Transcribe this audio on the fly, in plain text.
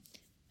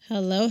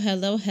Hello,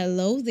 hello,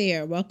 hello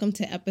there. Welcome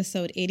to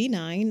episode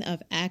 89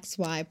 of Ask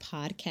Why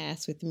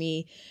podcast with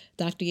me,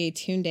 Dr.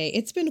 Yetunde.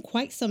 It's been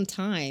quite some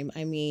time.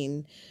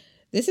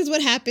 This is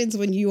what happens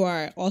when you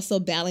are also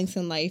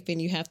balancing life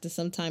and you have to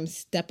sometimes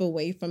step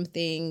away from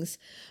things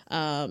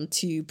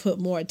to put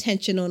more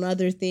attention on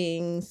other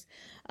things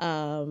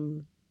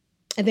and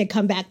then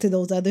come back to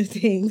those other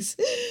things.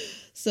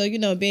 So,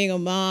 being a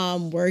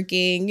mom,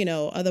 working,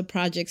 other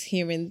projects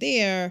here and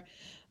there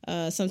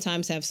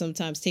sometimes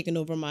taken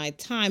over my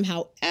time.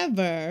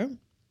 However,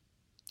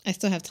 I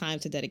still have time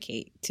to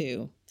dedicate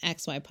to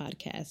Ask Why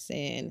Podcasts.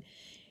 And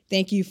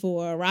thank you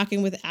for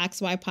rocking with Ask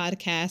Why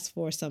Podcast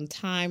for some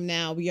time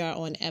now. We are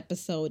on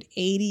episode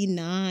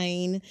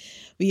 89.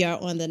 We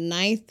are on the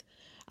ninth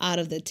out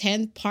of the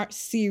 10-part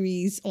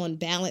series on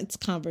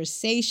balanced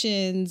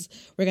conversations.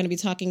 We're going to be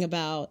talking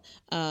about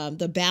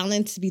the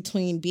balance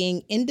between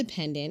being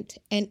independent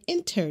and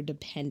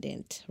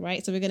interdependent,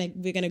 right? So we're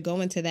gonna go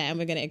into that, and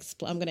I'm gonna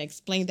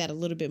explain that a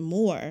little bit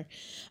more.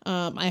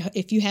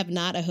 If you have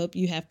not, I hope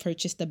you have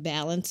purchased the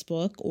Balance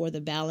book or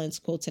the Balance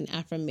Quotes and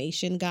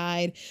Affirmation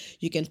Guide.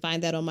 You can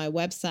find that on my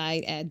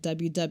website at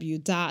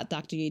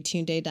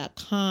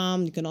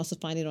www.dryetunde.com. You can also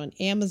find it on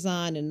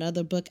Amazon and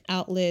other book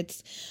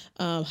outlets.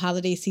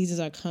 Holiday seasons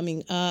are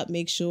coming up.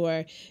 Make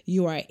sure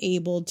you are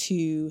able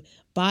to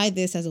buy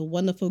this as a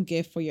wonderful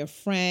gift for your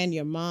friend,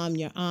 your mom,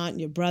 your aunt,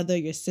 your brother,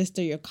 your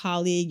sister, your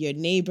colleague, your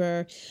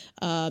neighbor.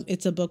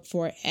 It's a book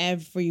for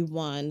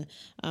everyone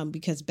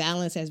because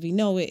balance, as we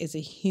know it, is a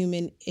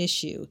human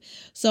issue.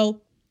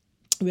 So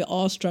we're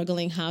all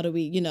struggling. How do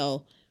we,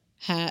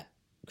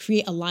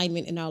 create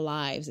alignment in our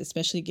lives,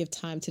 especially give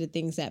time to the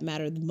things that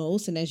matter the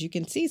most? And as you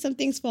can see, some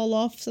things fall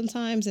off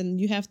sometimes and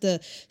you have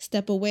to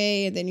step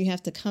away and then you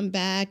have to come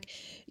back,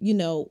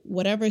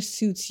 whatever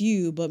suits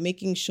you, but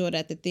making sure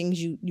that the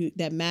things you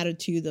that matter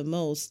to you the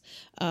most,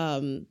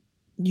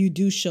 you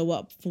do show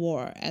up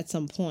for at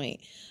some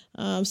point.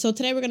 So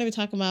today we're going to be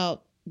talking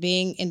about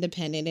being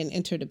independent and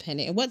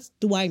interdependent. And what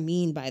do I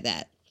mean by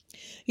that?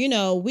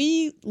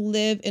 We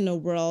live in a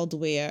world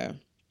where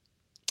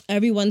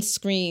everyone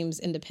screams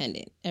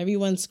independent.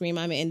 Everyone scream,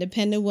 I'm an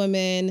independent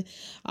woman.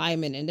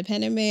 I'm an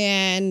independent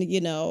man.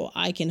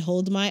 I can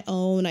hold my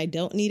own. I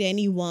don't need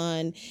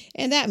anyone.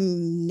 And that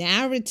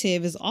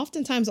narrative is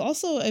oftentimes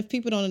also, if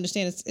people don't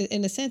understand, it's,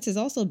 in a sense, is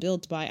also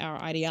built by our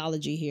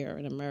ideology here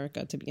in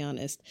America, to be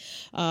honest.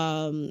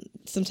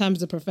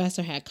 Sometimes the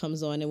professor hat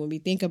comes on. And when we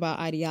think about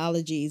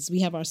ideologies, we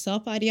have our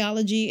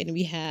self-ideology and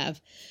we have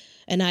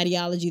an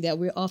ideology that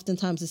we're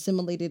oftentimes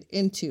assimilated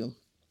into.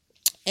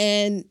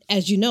 And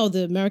as you know,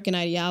 the American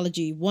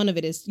ideology, one of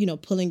it is,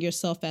 pulling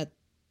yourself at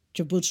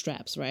your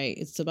bootstraps, right?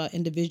 It's about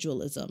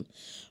individualism,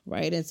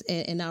 right? It's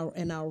and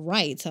our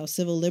rights, our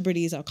civil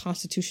liberties, our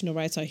constitutional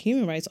rights, our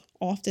human rights,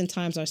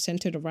 oftentimes are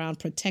centered around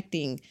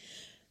protecting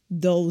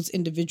those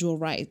individual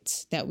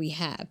rights that we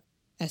have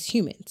as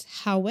humans.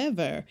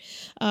 However,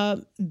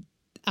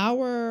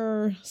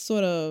 our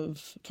sort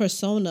of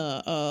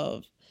persona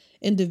of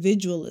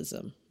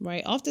individualism,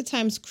 right,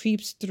 oftentimes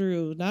creeps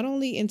through not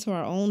only into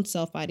our own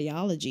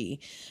self-ideology,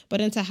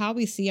 but into how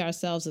we see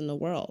ourselves in the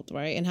world,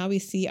 right, and how we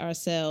see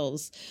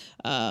ourselves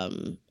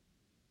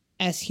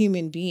as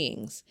human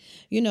beings.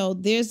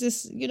 There's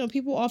this,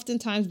 people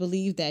oftentimes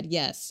believe that,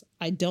 yes,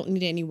 I don't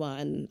need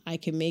anyone. I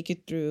can make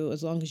it through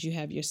as long as you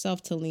have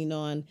yourself to lean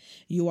on.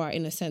 You are,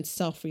 in a sense,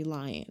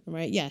 self-reliant,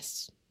 right?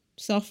 Yes,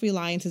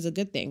 self-reliance is a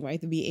good thing,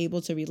 right? To be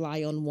able to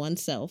rely on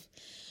oneself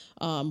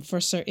for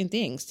certain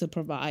things, to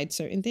provide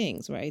certain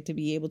things, right? To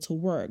be able to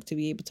work, to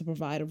be able to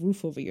provide a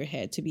roof over your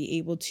head, to be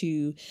able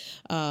to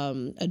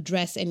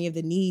address any of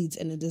the needs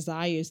and the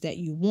desires that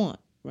you want,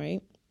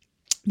 right?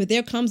 But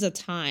there comes a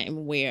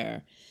time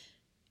where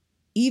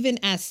even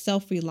as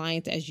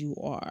self-reliant as you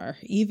are,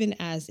 even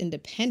as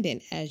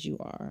independent as you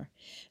are,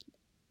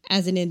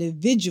 as an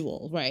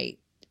individual, right,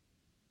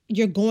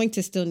 you're going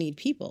to still need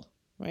people,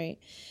 right?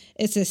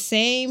 It's the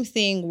same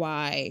thing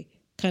why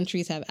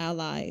countries have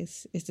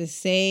allies. It's the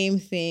same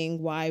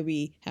thing why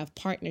we have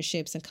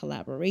partnerships and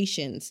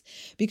collaborations,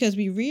 because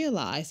we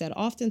realize that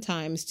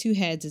oftentimes two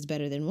heads is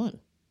better than one,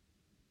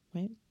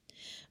 right?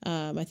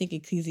 I think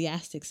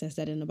Ecclesiastes says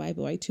that in the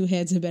Bible, right? Two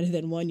heads are better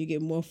than one. You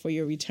get more for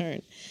your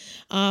return.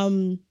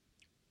 And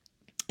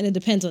it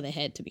depends on the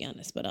head, to be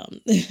honest. But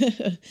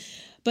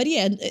but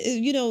yeah,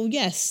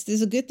 yes,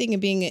 there's a good thing in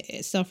being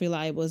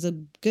self-reliable. It's a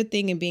good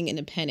thing in being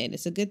independent.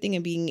 It's a good thing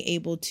in being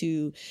able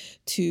to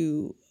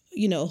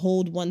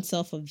hold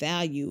oneself of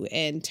value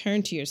and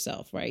turn to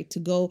yourself, right? To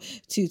go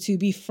to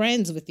be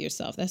friends with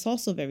yourself. That's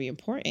also very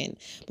important.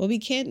 But we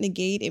can't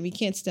negate and we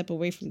can't step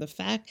away from the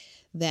fact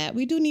that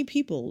we do need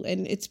people,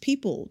 and it's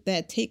people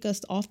that take us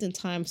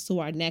oftentimes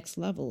to our next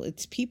level.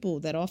 It's people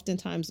that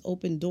oftentimes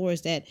open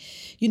doors that,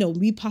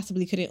 we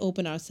possibly couldn't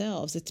open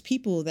ourselves. It's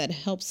people that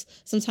helps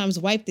sometimes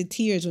wipe the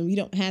tears when we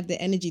don't have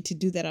the energy to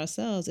do that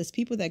ourselves. It's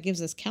people that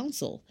gives us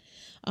counsel,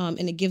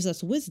 and it gives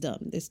us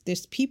wisdom.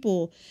 There's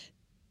people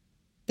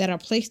that are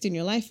placed in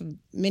your life for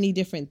many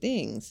different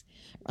things.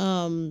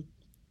 And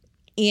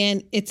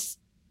it's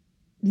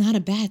not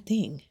a bad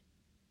thing.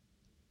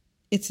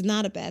 It's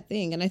not a bad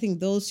thing. And I think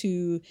those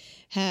who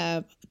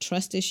have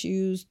trust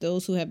issues,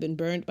 those who have been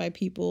burned by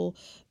people,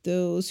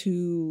 those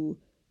who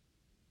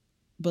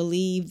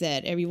believe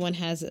that everyone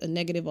has a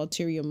negative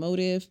ulterior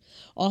motive,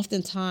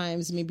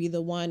 oftentimes may be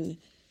the one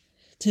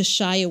to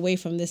shy away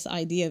from this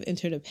idea of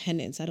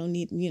interdependence. I don't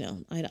need,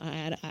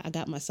 I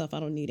got myself. I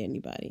don't need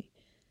anybody.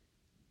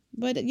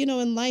 But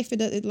in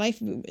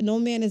life, no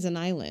man is an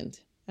island.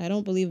 I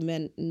don't believe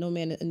no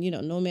man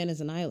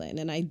is an island.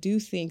 And I do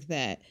think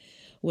that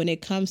when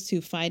it comes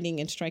to finding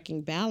and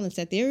striking balance,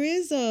 that there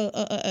is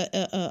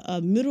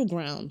a middle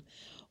ground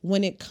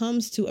when it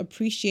comes to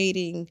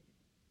appreciating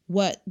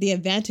what the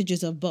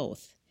advantages of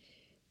both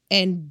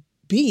and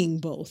being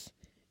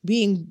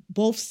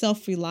both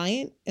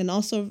self-reliant and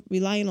also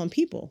relying on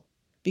people,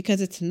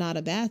 because it's not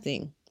a bad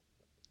thing.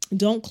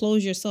 Don't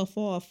close yourself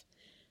off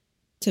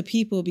to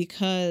people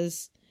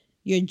because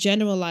you're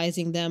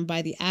generalizing them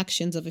by the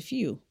actions of a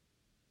few.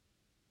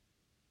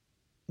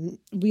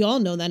 We all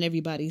know not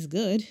everybody's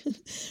good.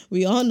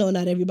 We all know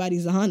not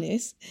everybody's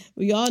honest.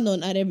 We all know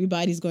not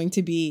everybody's going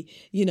to be,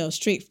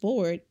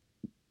 straightforward.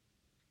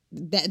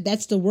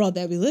 That's the world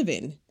that we live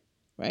in,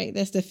 right?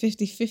 That's the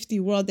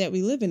 50-50 world that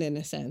we live in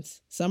a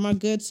sense. Some are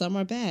good, some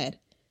are bad.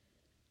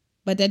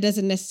 But that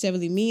doesn't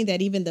necessarily mean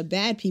that even the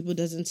bad people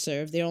doesn't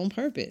serve their own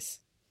purpose.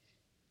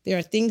 There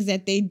are things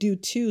that they do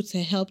too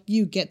to help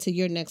you get to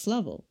your next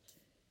level.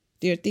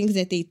 There are things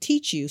that they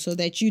teach you so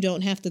that you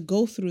don't have to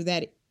go through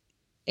that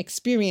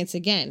experience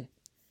again.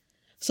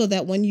 So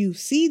that when you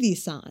see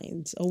these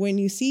signs or when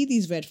you see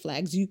these red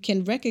flags, you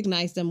can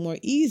recognize them more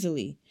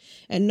easily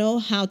and know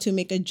how to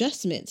make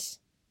adjustments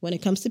when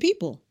it comes to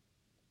people.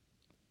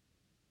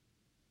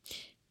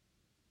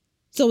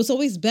 So it's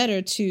always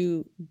better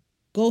to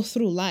go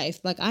through life,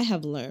 like I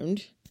have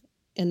learned,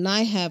 and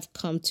I have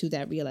come to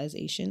that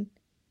realization,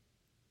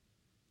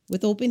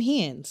 with open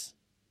hands.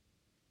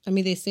 I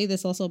mean, they say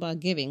this also about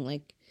giving,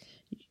 like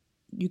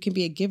you can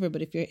be a giver,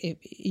 but if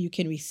you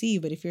can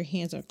receive, but if your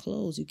hands are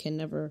closed, you can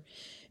never,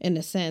 in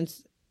a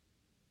sense,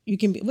 you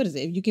can be,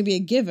 you can be a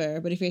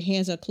giver, but if your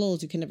hands are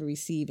closed, you can never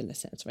receive, in a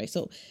sense, right?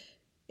 So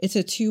it's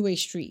a two-way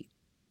street.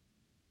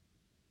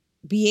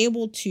 Be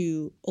able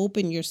to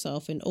open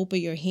yourself and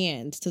open your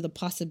hands to the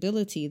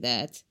possibility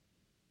that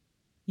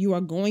you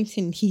are going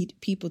to need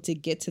people to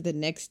get to the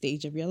next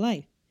stage of your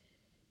life.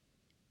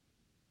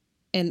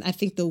 And I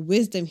think the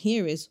wisdom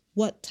here is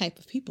what type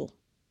of people.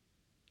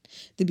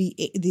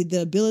 The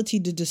ability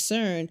to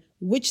discern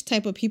which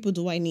type of people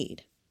do I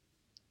need.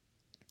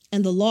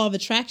 And the law of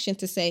attraction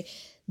to say,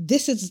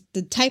 this is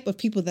the type of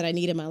people that I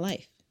need in my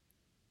life.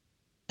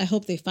 I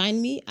hope they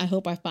find me. I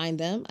hope I find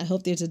them. I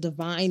hope there's a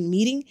divine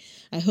meeting.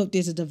 I hope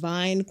there's a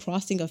divine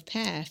crossing of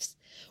paths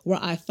where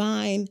I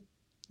find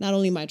not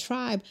only my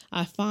tribe,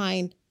 I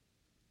find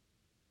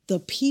the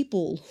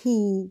people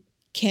who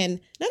can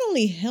not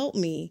only help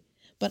me,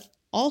 but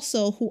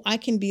also who I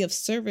can be of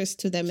service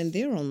to them in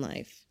their own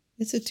life.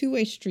 It's a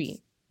two-way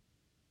street.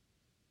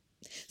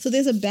 So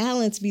there's a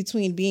balance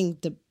between being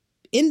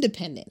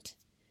independent,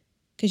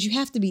 because you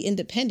have to be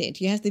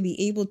independent. You have to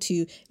be able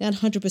to not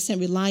 100%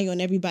 rely on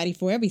everybody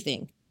for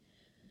everything.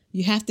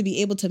 You have to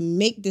be able to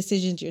make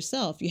decisions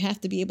yourself. You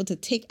have to be able to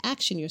take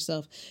action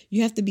yourself.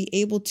 You have to be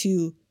able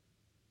to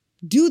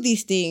do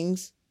these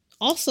things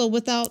also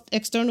without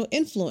external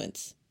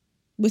influence,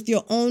 with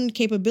your own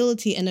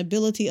capability and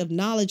ability of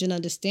knowledge and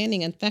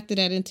understanding, and factor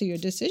that into your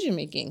decision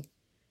making.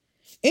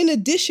 In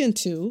addition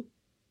to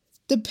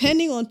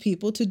depending on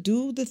people to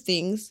do the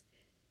things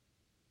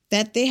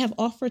that they have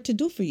offered to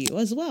do for you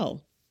as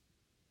well.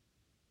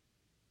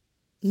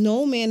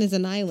 No man is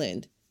an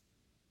island.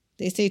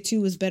 They say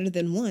two is better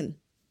than one.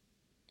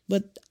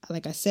 But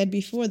like I said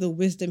before, the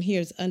wisdom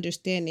here is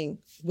understanding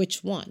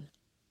which one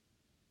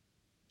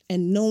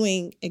and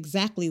knowing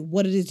exactly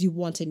what it is you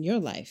want in your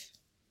life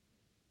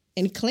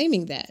and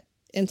claiming that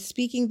and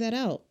speaking that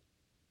out.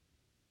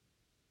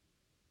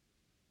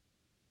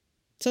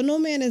 So no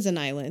man is an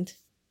island.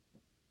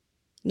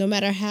 No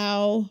matter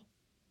how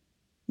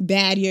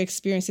bad your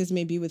experiences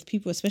may be with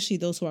people, especially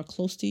those who are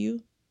close to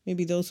you,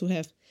 maybe those who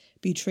have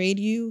betrayed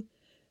you,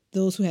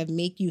 those who have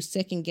made you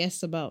second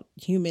guess about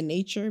human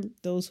nature,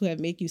 those who have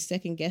made you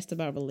second guess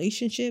about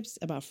relationships,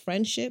 about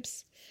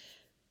friendships.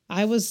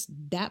 I was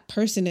that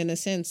person in a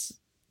sense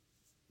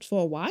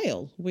for a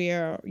while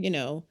where,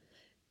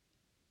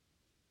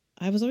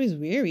 I was always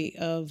wary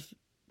of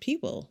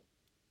people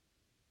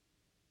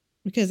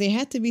because there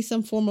had to be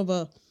some form of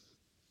a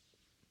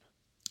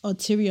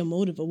ulterior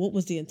motive, or what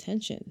was the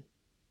intention.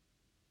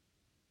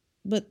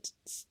 But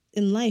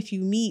in life,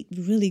 you meet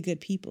really good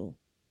people.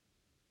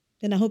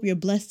 And I hope you're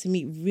blessed to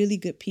meet really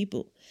good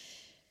people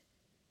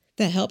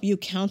that help you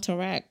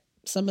counteract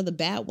some of the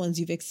bad ones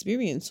you've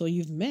experienced or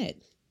you've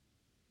met.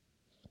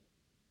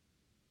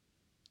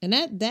 And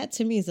that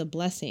to me is a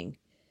blessing.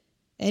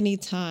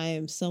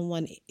 Anytime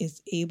someone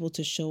is able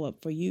to show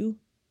up for you,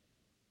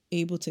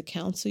 able to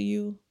counsel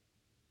you,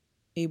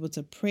 able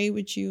to pray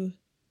with you,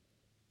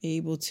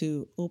 able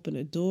to open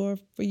a door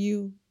for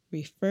you,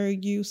 refer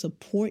you,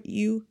 support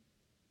you,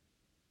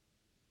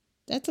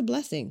 that's a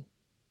blessing.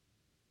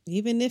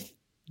 even if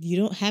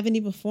you haven't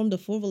even formed a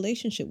full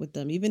relationship with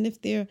them, even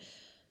if they're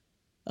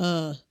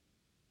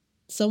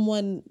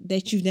someone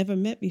that you've never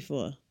met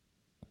before.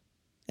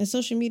 And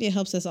social media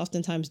helps us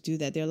oftentimes do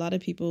that. There are a lot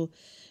of people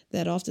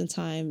that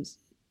oftentimes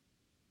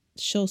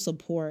show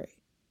support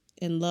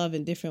and love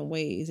in different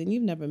ways, and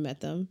you've never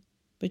met them,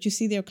 but you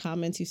see their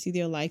comments, you see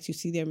their likes, you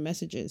see their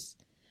messages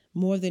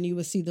more than you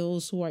would see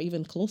those who are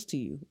even close to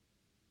you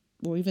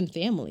or even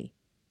family.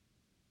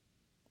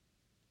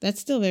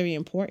 That's still very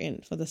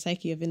important for the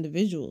psyche of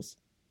individuals.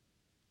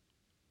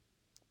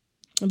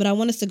 But I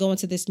want us to go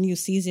into this new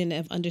season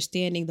of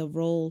understanding the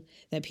role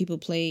that people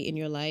play in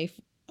your life,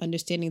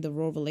 understanding the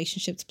role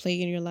relationships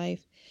play in your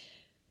life,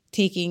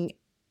 taking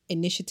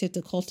initiative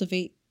to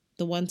cultivate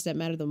the ones that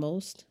matter the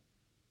most,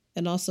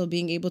 and also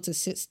being able to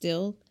sit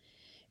still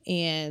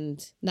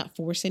and not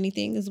force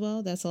anything as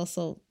well. That's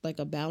also like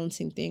a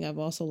balancing thing. I've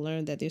also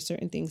learned that there's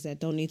certain things that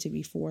don't need to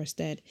be forced,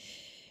 that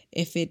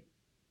if it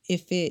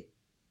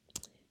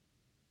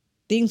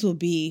things will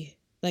be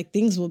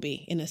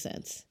in a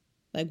sense.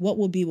 Like what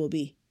will be will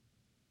be.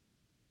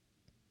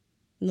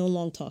 No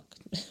long talk.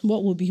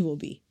 What will be will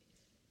be.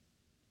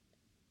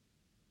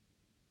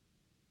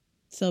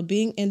 So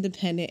being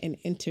independent and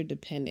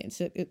interdependent,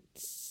 so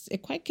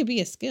it quite could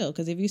be a skill,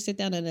 because if you sit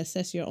down and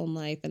assess your own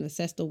life and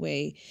assess the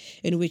way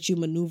in which you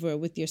maneuver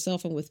with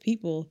yourself and with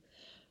people,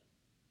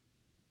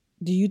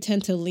 do you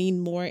tend to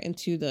lean more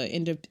into the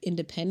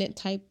independent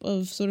type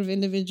of sort of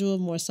individual,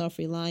 more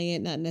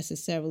self-reliant, not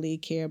necessarily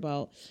care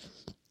about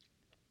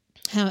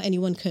how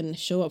anyone can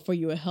show up for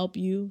you or help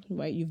you,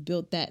 right? You've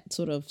built that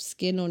sort of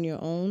skin on your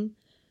own.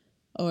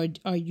 Or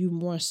are you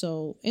more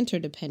so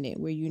interdependent,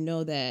 where you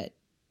know that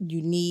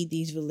you need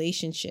these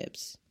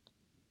relationships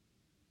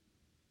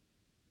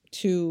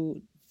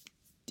to,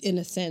 in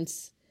a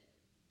sense,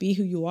 be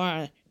who you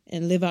are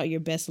and live out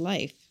your best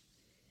life?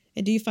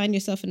 And do you find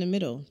yourself in the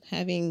middle,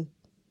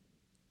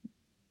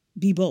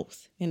 be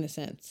both, in a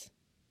sense?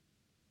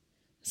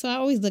 So I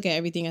always look at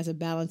everything as a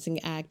balancing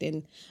act,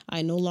 and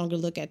I no longer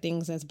look at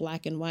things as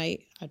black and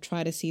white. I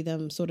try to see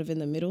them sort of in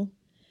the middle,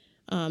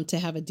 to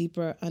have a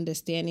deeper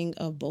understanding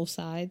of both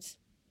sides.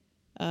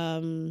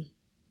 And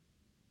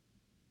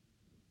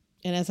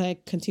as I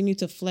continue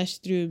to flesh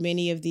through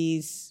many of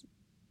these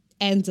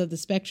ends of the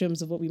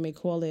spectrums of what we may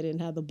call it,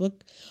 and how the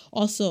book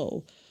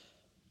also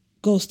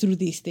goes through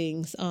these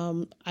things,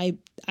 I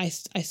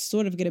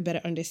sort of get a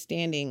better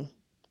understanding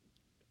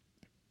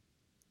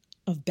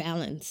of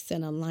balance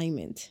and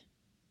alignment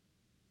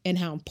and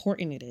how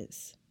important it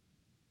is.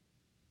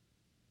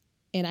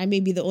 And I may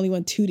be the only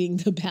one tooting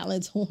the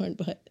balance horn,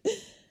 but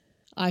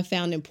I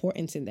found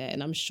importance in that.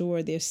 And I'm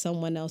sure there's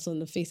someone else on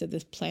the face of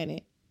this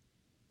planet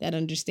that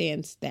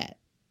understands that.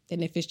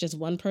 And if it's just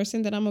one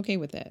person, then I'm okay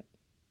with that.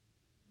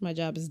 My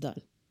job is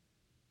done.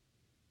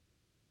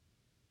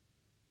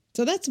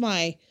 So that's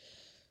my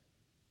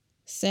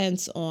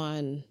sense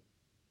on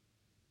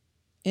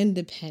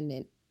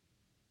independent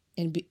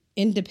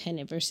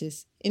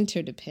versus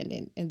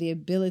interdependent, and the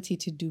ability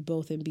to do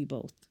both and be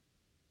both.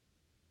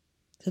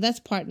 So that's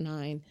part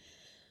 9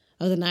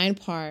 of the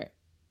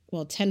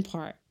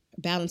 10-part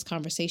balanced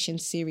conversation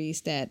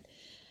series that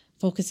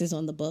focuses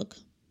on the book.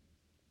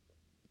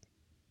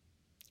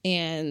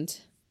 And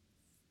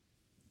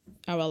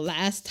our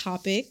last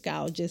topic,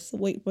 I'll just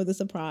wait for the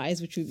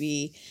surprise, which would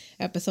be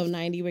episode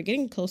 90. We're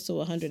getting close to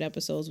 100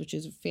 episodes, which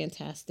is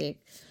fantastic.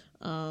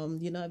 I've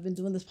been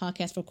doing this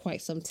podcast for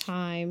quite some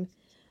time,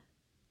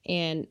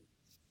 and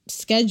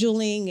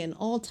scheduling and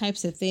all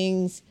types of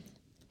things.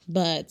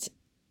 But,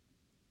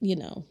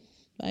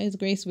 by His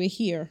grace, we're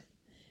here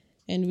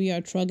and we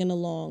are trugging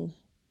along.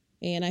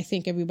 And I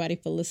thank everybody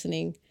for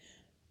listening.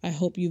 I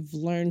hope you've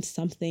learned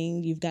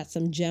something. You've got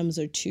some gems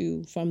or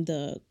two from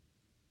the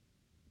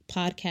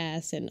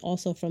podcast and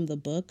also from the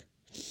book.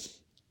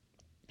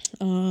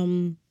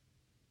 So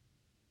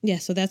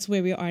that's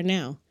where we are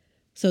now.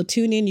 So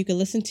tune in. You can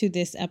listen to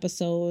this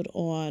episode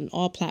on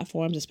all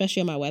platforms,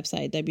 especially on my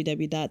website,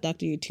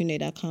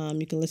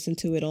 www.drutunde.com. You can listen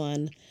to it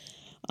on,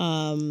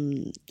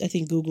 I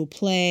think, Google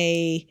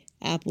Play,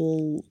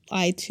 Apple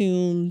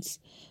iTunes.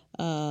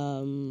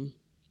 Apple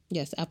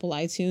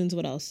iTunes.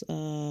 What else?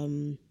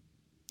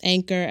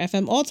 Anchor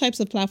FM, all types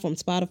of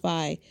platforms,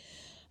 Spotify.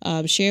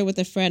 Share with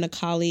a friend, a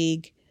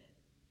colleague,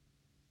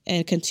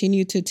 and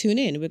continue to tune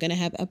in. We're going to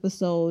have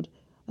episode,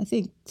 I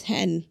think,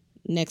 10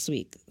 next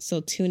week.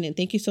 So tune in.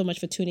 Thank you so much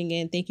for tuning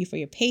in. Thank you for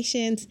your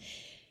patience.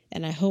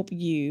 And I hope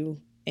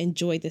you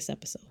enjoyed this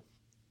episode.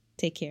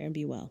 Take care and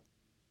be well.